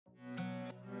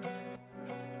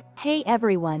Hey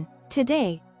everyone,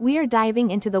 today, we are diving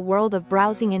into the world of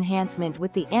browsing enhancement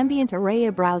with the Ambient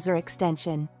Aurea browser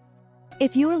extension.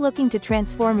 If you are looking to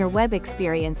transform your web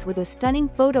experience with a stunning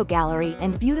photo gallery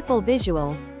and beautiful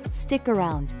visuals, stick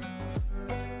around.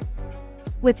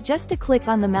 With just a click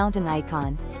on the mountain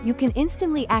icon, you can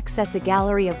instantly access a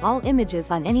gallery of all images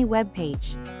on any web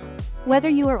page. Whether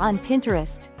you are on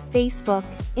Pinterest, Facebook,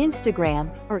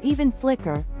 Instagram, or even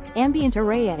Flickr, Ambient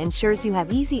Aurea ensures you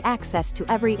have easy access to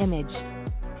every image.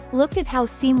 Look at how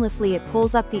seamlessly it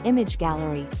pulls up the image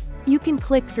gallery. You can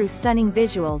click through stunning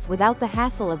visuals without the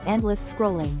hassle of endless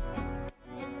scrolling.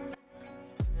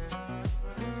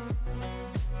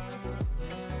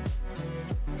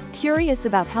 Curious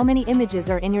about how many images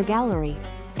are in your gallery?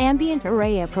 Ambient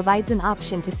Aurea provides an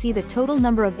option to see the total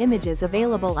number of images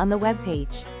available on the web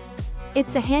page.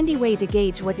 It's a handy way to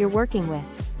gauge what you're working with.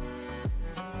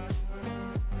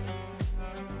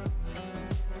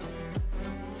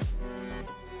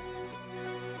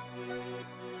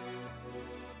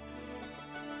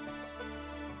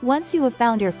 Once you have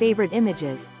found your favorite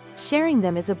images, sharing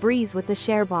them is a breeze with the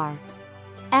share bar.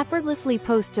 Effortlessly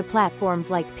post to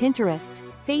platforms like Pinterest,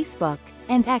 Facebook,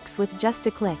 and X with just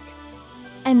a click.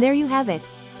 And there you have it,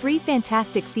 3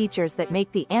 fantastic features that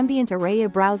make the Ambient Aurea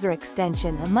browser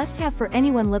extension a must-have for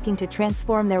anyone looking to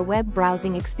transform their web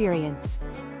browsing experience.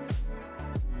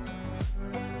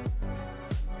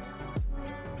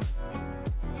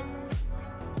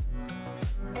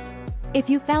 If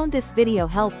you found this video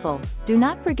helpful, do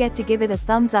not forget to give it a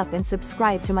thumbs up and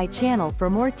subscribe to my channel for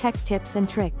more tech tips and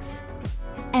tricks.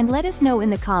 And let us know in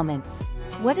the comments,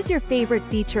 what is your favorite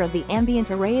feature of the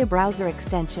Ambient Aurea browser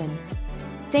extension?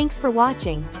 Thanks for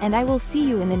watching, and I will see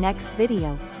you in the next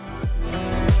video.